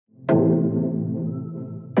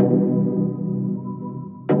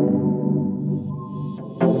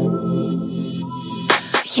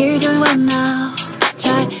You're doing well now.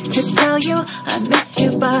 Tried to tell you I miss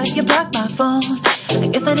you, but you blocked my phone. I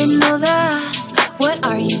guess I didn't know that. What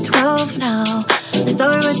are you, 12 now? I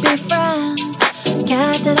thought we would be friends.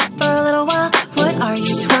 Kept it up for a little while. What are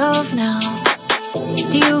you, 12 now?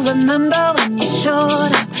 Do you remember when you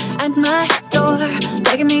showed up at my door,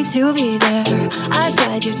 begging me to be there? I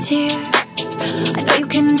dried your tears. I know you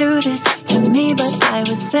can do this to me, but I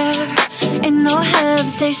was there in no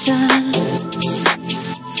hesitation.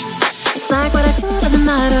 It's like what I do doesn't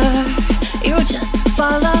matter. You just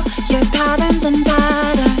follow your patterns and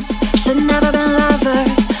patterns. Should never been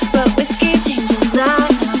lovers, but whiskey changes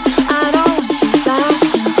that now. I don't want you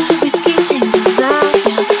back now. Whiskey changes that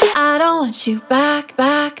now. I don't want you back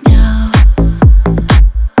now.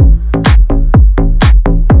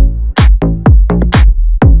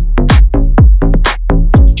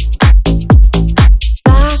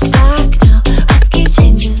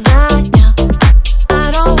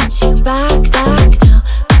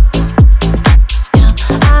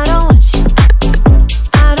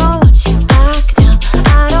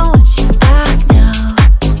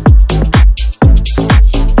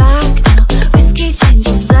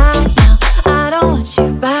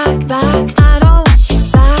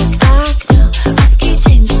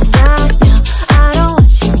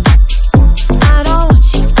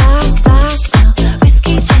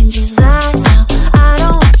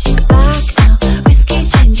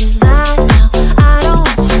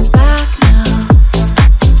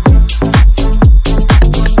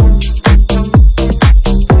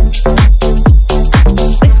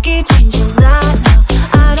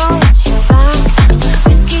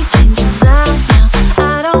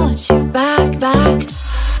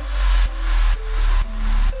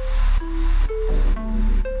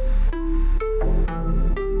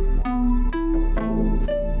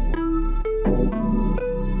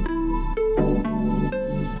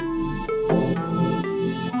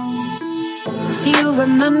 Do you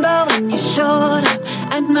remember when you showed up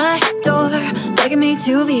at my door, begging me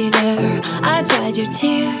to be there? I dried your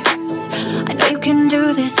tears. I know you can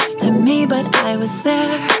do this to me, but I was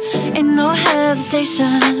there in no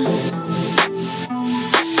hesitation.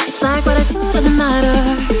 It's like what I do doesn't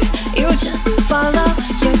matter. You just follow